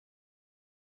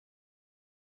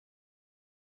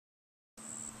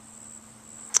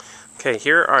Okay,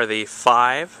 here are the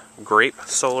 5 Grape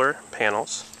Solar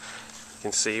Panels. You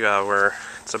can see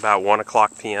it's about 1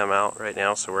 o'clock p.m. out right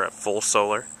now, so we're at full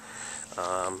solar.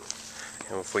 And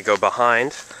if we go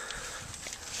behind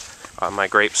my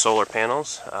Grape Solar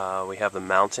Panels, we have the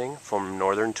mounting from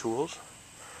Northern Tools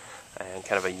and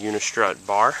kind of a unistrut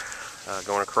bar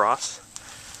going across.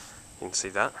 You can see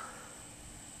that.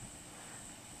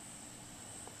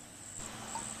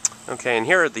 Okay, and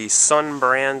here are the Sun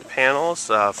brand panels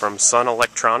from Sun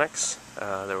Electronics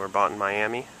that were bought in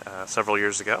Miami several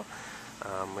years ago.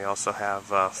 We also have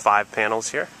 5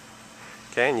 panels here.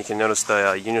 Okay, and you can notice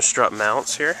the unistrut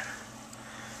mounts here.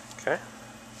 Okay,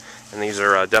 and these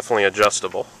are definitely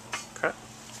adjustable. Okay.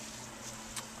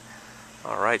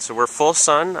 Alright, so we're full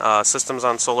sun, systems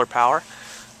on solar power.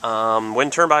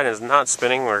 Wind turbine is not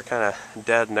spinning, we're kind of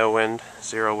dead, no wind,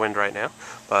 0 wind right now.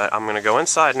 But I'm going to go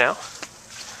inside now.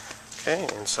 Okay,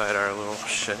 inside our little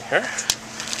shed here.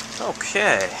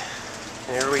 Okay,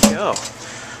 here we go.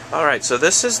 Alright, so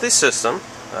this is the system.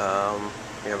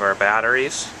 We have our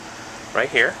batteries right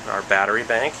here, our battery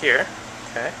bank here,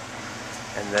 okay,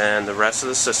 and then the rest of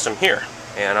the system here.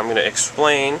 And I'm going to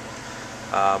explain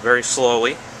very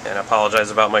slowly, and I apologize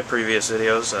about my previous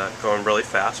videos going really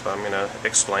fast, but I'm going to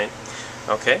explain.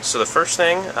 Okay, so the first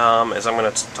thing is I'm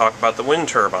going to talk about the wind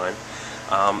turbine.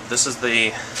 This is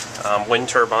the wind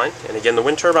turbine, and again the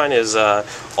wind turbine is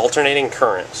alternating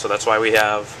current, so that's why we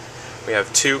have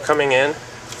 2 coming in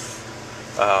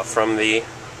from the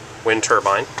wind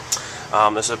turbine.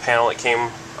 This is a panel that came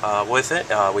with it.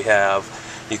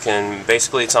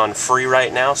 Basically it's on free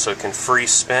right now, so it can free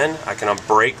spin. I can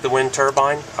break the wind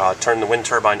turbine, turn the wind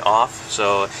turbine off,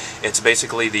 so it's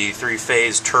basically the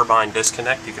 3-phase turbine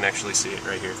disconnect. You can actually see it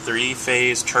right here,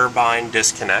 3-phase turbine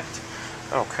disconnect.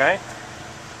 Okay.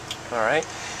 Alright,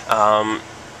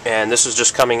 and this is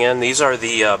just coming in. These are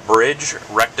the bridge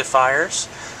rectifiers,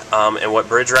 and what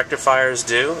bridge rectifiers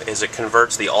do is it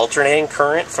converts the alternating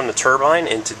current from the turbine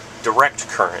into direct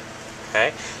current.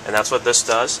 Okay, and that's what this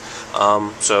does.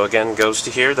 So again, goes to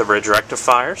here, the bridge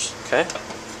rectifiers. Okay,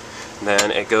 and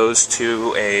then it goes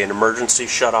to an emergency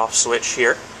shut-off switch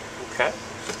here. Okay,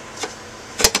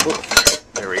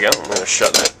 there we go. I'm going to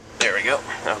shut that. There we go.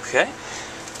 Okay,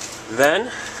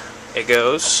 then it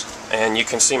goes, and you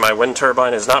can see my wind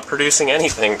turbine is not producing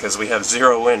anything because we have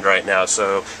 0 wind right now,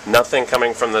 so nothing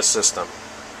coming from this system.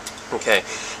 Okay,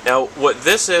 now what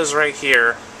this is right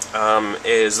here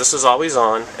is this is always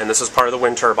on, and this is part of the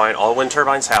wind turbine. All wind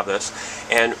turbines have this,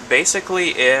 and basically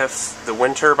if the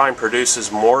wind turbine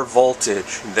produces more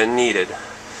voltage than needed,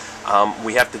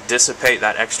 we have to dissipate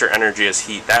that extra energy as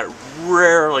heat. That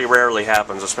rarely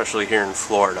happens, especially here in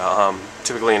Florida.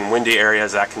 Typically in windy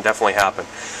areas that can definitely happen.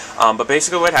 But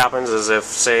basically what happens is if,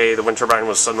 say, the wind turbine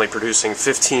was suddenly producing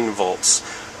 15 volts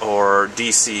or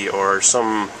DC or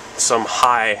some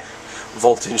high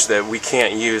voltage that we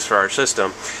can't use for our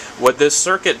system, what this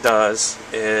circuit does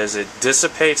is it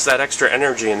dissipates that extra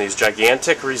energy in these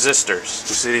gigantic resistors.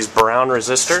 You see these brown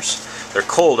resistors? They're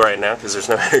cold right now because there's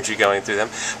no energy going through them.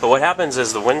 But what happens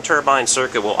is the wind turbine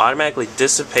circuit will automatically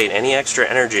dissipate any extra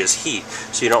energy as heat,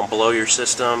 so you don't blow your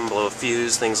system, blow a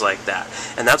fuse, things like that.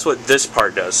 And that's what this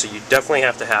part does. So you definitely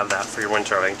have to have that for your wind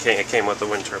turbine. It came with the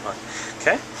wind turbine.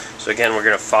 Okay. So again, we're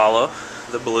going to follow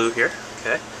the blue here.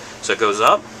 Okay. So it goes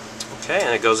up. Okay,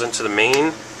 and it goes into the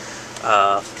main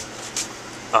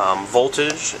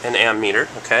voltage and ammeter.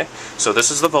 Okay, so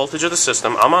this is the voltage of the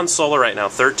system. I'm on solar right now,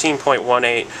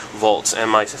 13.18 volts,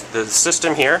 and the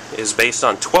system here is based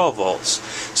on 12 volts.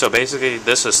 So basically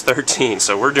this is 13,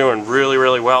 so we're doing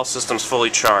really well. System's fully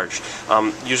charged.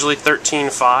 Usually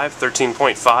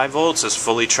 13.5 volts is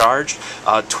fully charged.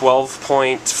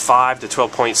 12.5 to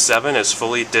 12.7 is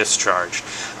fully discharged.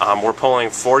 We're pulling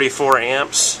 44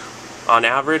 amps on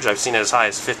average. I've seen it as high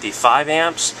as 55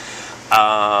 amps.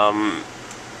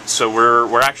 So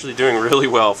we're actually doing really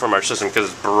well from our system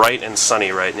because it's bright and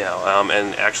sunny right now.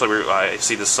 And actually I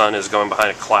see the sun is going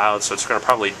behind a cloud, so it's going to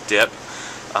probably dip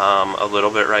a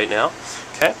little bit right now.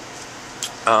 Okay.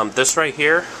 This right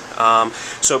here. Sorry,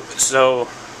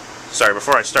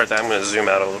 before I start that, I'm going to zoom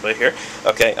out a little bit here.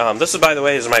 Okay. This is, by the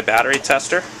way, is my battery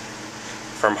tester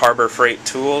from Harbor Freight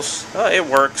Tools. It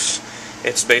works.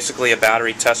 It's basically a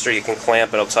battery tester. You can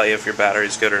clamp it. It'll tell you if your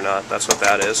battery's good or not. That's what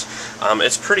that is.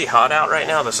 It's pretty hot out right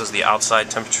now. This is the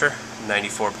outside temperature,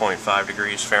 94.5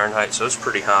 degrees Fahrenheit, so it's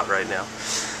pretty hot right now.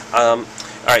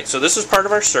 Alright, so this is part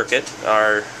of our circuit,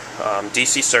 our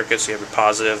DC circuit, so you have your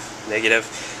positive, negative,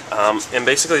 and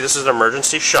basically this is an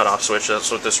emergency shut-off switch. That's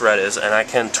what this red is, and I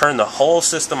can turn the whole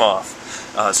system off.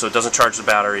 so it doesn't charge the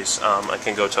batteries. I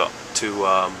can go to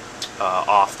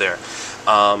off there.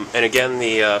 And again,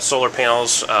 the solar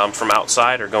panels from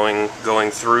outside are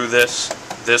going through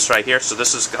this right here. So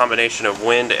this is a combination of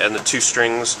wind and the 2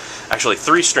 strings, actually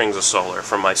 3 strings of solar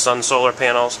from my sun solar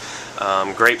panels,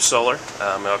 Grape Solar. It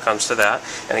all comes to that.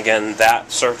 And again,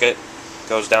 that circuit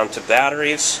goes down to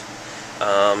batteries.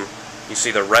 You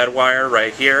see the red wire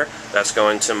right here. That's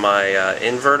going to my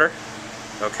inverter.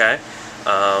 Okay.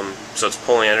 So it's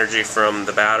pulling energy from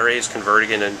the batteries,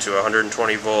 converting it into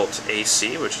 120 volt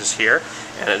AC, which is here,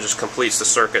 and it just completes the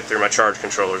circuit through my charge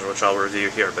controllers, which I'll review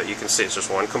here, but you can see it's just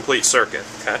one complete circuit.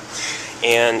 Okay,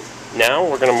 and now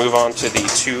we're going to move on to the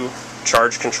 2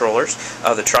 charge controllers.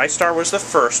 The TriStar was the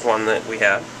first one that we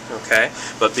had, okay,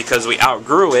 but because we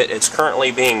outgrew it, it's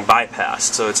currently being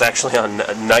bypassed, so it's actually on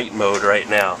night mode right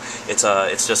now.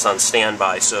 It's just on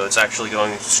standby, so it's actually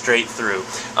going straight through.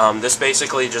 This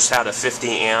basically just had a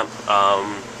 50 amp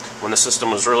when the system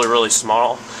was really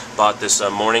small. Bought this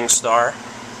Morningstar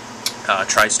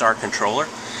TriStar controller.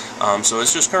 So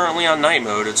it's just currently on night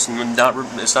mode. It's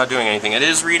not doing anything. It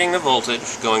is reading the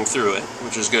voltage going through it,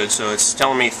 which is good. So it's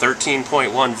telling me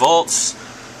 13.1 volts,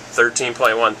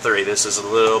 13.13. This is a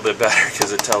little bit better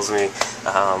because it tells me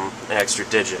an extra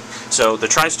digit. So the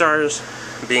TriStar is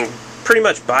being pretty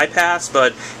much bypassed,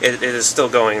 but it is still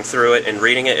going through it and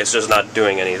reading it. It's just not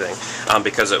doing anything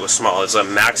because it was small. It's a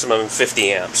maximum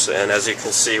 50 amps, and as you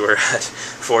can see, we're at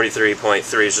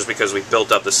 43.3. It's just because we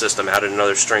built up the system, added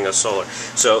another string of solar.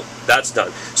 So that's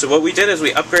done. So what we did is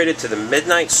we upgraded to the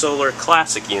Midnight Solar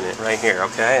Classic unit right here,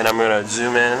 okay? And I'm going to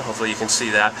zoom in. Hopefully you can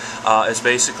see that. It's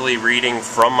basically reading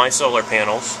from my solar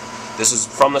panels. This is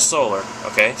from the solar,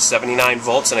 okay? 79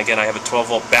 volts, and again, I have a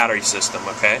 12-volt battery system,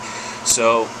 okay?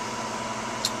 So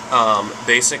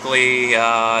basically,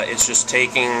 it's just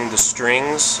taking the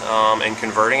strings and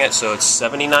converting it, so it's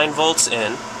 79 volts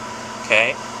in,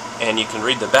 okay, and you can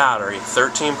read the battery,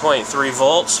 13.3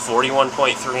 volts,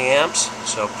 41.3 amps,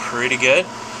 so pretty good.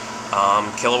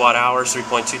 Kilowatt hours,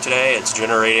 3.2 today. It's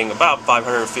generating about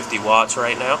 550 watts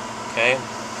right now, okay,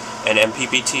 and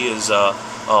MPPT is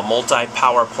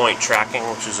multi-power point tracking,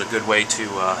 which is a good way to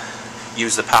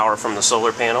use the power from the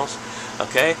solar panels,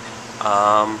 okay.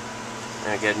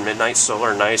 And again, Midnight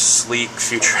Solar, nice, sleek,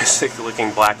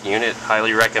 futuristic-looking black unit.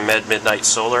 Highly recommend Midnight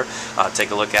Solar. Take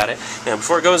a look at it. And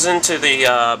before it goes into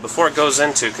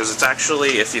because it's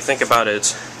actually, if you think about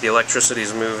it, the electricity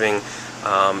is moving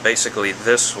basically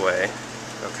this way.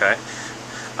 Okay.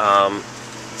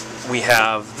 We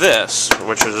have this,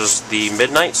 which is the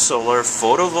Midnight Solar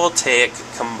photovoltaic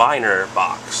combiner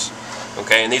box.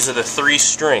 Okay, and these are the 3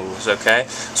 strings, okay?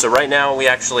 So right now we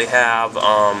actually have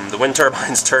the wind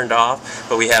turbines turned off,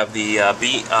 but we have the the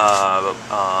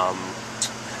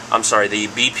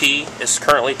BP is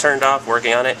currently turned off,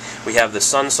 working on it. We have the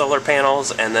sun solar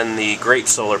panels and then the Grape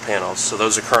solar panels. So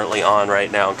those are currently on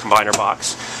right now in combiner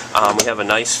box. We have a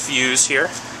nice fuse here.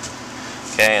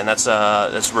 Okay, and that's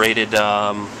rated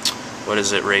what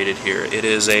is it rated here? It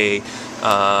is a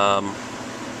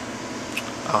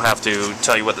I'll have to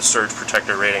tell you what the surge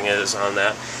protector rating is on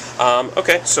that.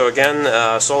 Okay, so again,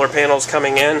 solar panels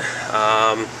coming in.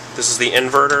 This is the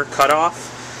inverter cutoff,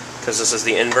 because this is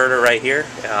the inverter right here.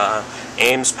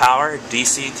 Ames power,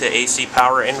 DC to AC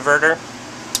power inverter.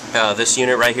 This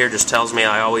unit right here just tells me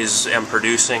I always am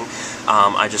producing.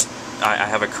 I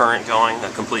have a current going, a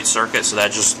complete circuit, so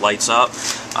that just lights up.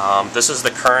 This is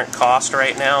the current cost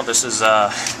right now. This is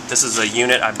a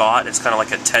unit I bought. It's kind of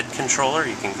like a TED controller.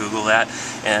 You can Google that.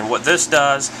 And what this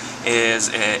does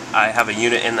is I have a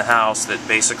unit in the house that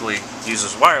basically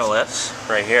uses wireless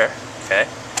right here. Okay,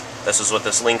 this is what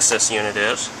this Linksys unit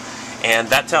is, and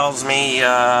that tells me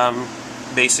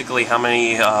basically how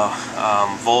many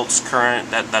volts, current,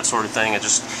 that sort of thing.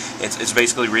 It's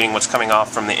basically reading what's coming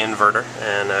off from the inverter,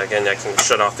 and again, I can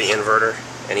shut off the inverter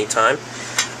anytime.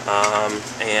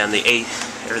 And the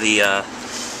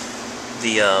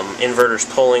inverter's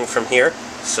pulling from here.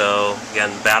 So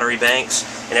again, battery banks,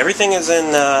 and everything is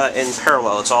in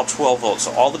parallel. It's all 12 volts.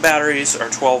 So all the batteries are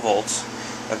 12 volts.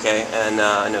 Okay, and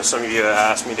I know some of you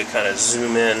asked me to kind of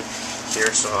zoom in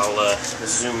here, so I'll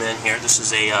zoom in here. This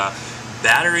is a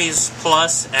Batteries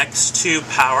Plus X2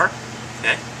 power.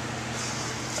 Okay.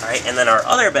 Alright, and then our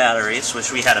other batteries,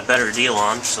 which we had a better deal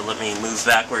on, so let me move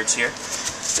backwards here.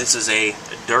 This is a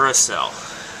Duracell.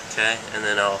 Okay, and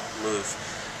then I'll move.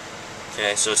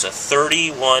 Okay, so it's a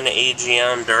 31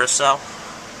 AGM Duracell.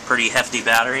 Pretty hefty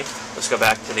battery. Let's go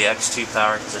back to the X2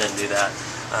 power because I didn't do that.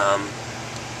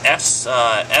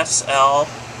 SL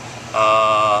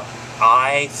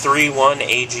I31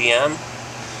 AGM.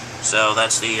 So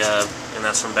that's the and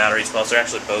that's from Batteries Plus. They're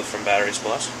actually both from Batteries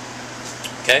Plus.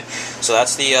 Okay, so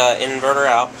that's the inverter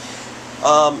out.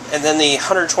 And then the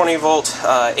 120 volt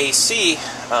AC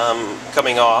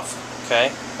coming off,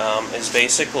 okay, is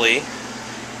basically,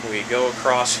 we go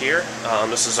across here.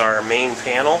 This is our main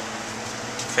panel,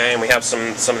 okay, and we have some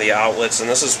of the outlets, and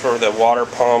this is for the water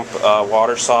pump,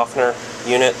 water softener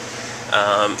unit.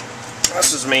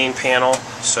 This is main panel,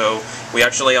 so we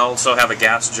actually also have a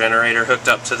gas generator hooked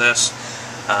up to this.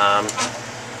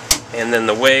 And then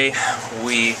the way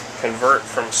we convert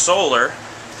from solar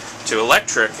to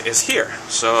electric is here.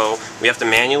 So we have to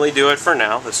manually do it for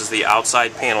now. This is the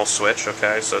outside panel switch,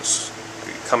 okay, so it's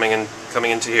coming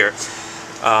into here.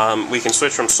 We can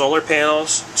switch from solar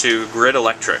panels to grid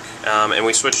electric, and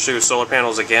we switch to solar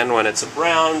panels again when it's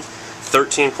around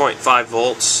 13.5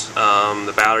 volts.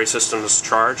 The battery system is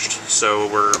charged, so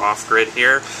we're off grid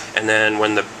here. And then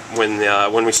when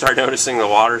we start noticing the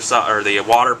water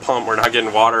pump, we're not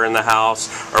getting water in the house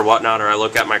or whatnot, or I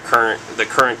look at the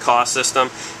current cost system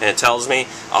and it tells me,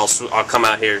 I'll come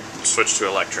out here and switch to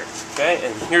electric. Okay,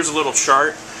 and here's a little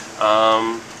chart.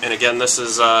 And again, this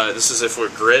is if we're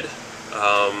grid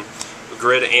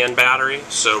and battery.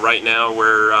 So right now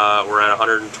we're at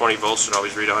 120 volts. Should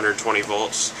always read 120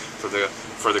 volts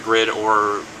for the grid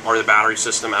or the battery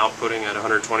system outputting at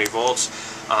 120 volts.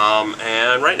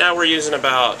 And right now we're using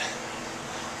about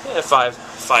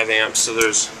 5 amps. So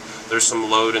there's some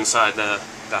load inside the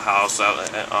house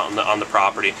on the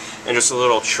property, and just a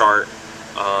little chart.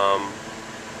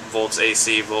 Volts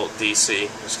AC, volt DC.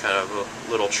 Just kind of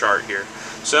a little chart here.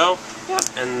 So yeah,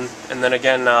 and then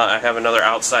again, I have another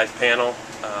outside panel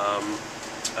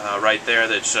right there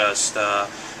that just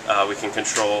we can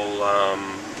control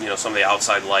some of the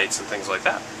outside lights and things like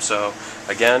that. So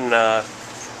again,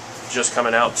 just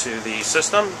coming out to the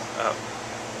system.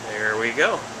 There we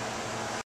go.